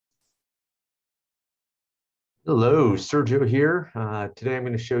Hello, Sergio here. Today I'm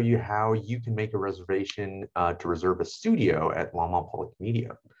going to show you how you can make a reservation to reserve a studio at Longmont Public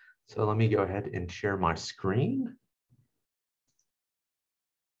Media. So let me go ahead and share my screen.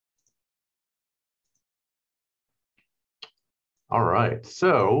 All right,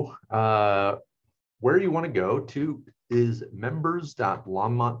 so where you want to go to is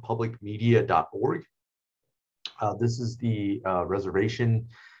members.longmontpublicmedia.org. This is the reservation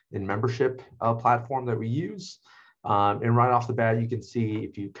and membership platform that we use. And right off the bat, you can see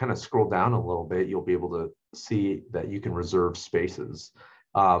if you kind of scroll down a little bit, you'll be able to see that you can reserve spaces.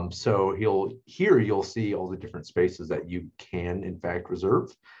 So here you'll see all the different spaces that you can in fact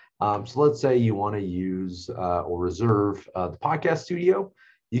reserve. So let's say you want to use or reserve the podcast studio.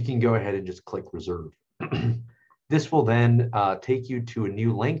 You can go ahead and just click reserve. This will then take you to a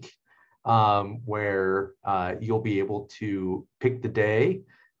new link where you'll be able to pick the day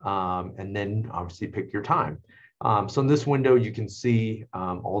and then obviously pick your time. So in this window, you can see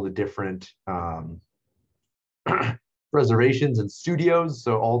all the different reservations and studios.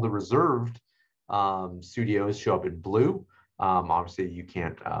 So all the reserved studios show up in blue. Obviously, you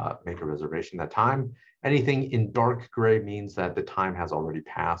can't make a reservation that time. Anything in dark gray means that the time has already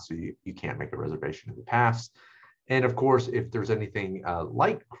passed, so you can't make a reservation in the past. And of course, if there's anything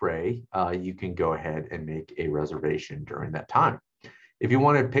light gray, you can go ahead and make a reservation during that time. If you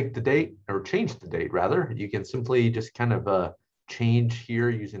want to pick the date or change the date rather, you can simply just kind of change here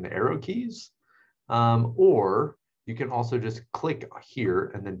using the arrow keys. Or you can also just click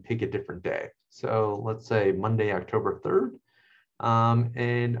here and then pick a different day. So let's say Monday, October 3rd.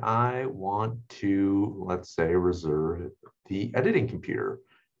 And I want to, let's say, reserve the editing computer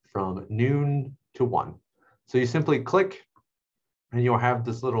from noon to 1. So you simply click and you'll have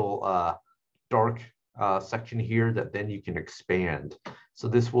this little dark section here that then you can expand. So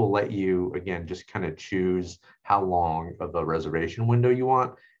this will let you, again, just kind of choose how long of a reservation window you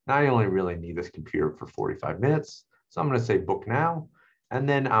want. And I only really need this computer for 45 minutes. So I'm going to say book now. And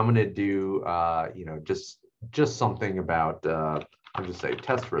then I'm going to do, just something about, I'll just say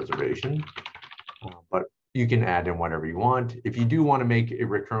test reservation. But you can add in whatever you want. If you do want to make a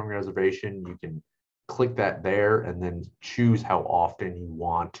recurring reservation, you can click that there and then choose how often you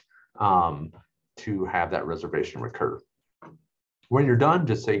want to have that reservation recur. When you're done,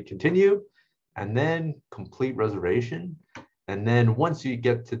 just say continue and then complete reservation. And then once you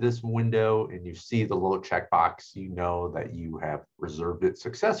get to this window and you see the little checkbox, you know that you have reserved it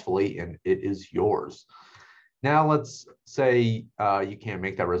successfully and it is yours. Now let's say you can't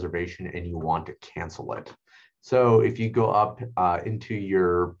make that reservation and you want to cancel it. So if you go up into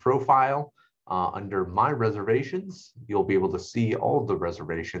your profile, under my reservations, you'll be able to see all of the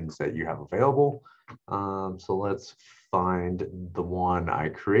reservations that you have available. So let's find the one I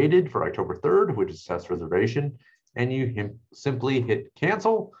created for October 3rd, which is test reservation. And you simply hit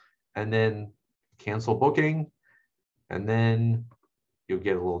cancel and then cancel booking. And then you'll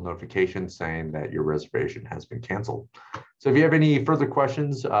get a little notification saying that your reservation has been canceled. So if you have any further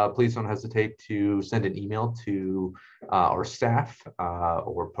questions, please don't hesitate to send an email to our staff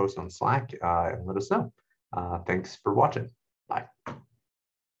or post on Slack and let us know. Thanks for watching. Bye.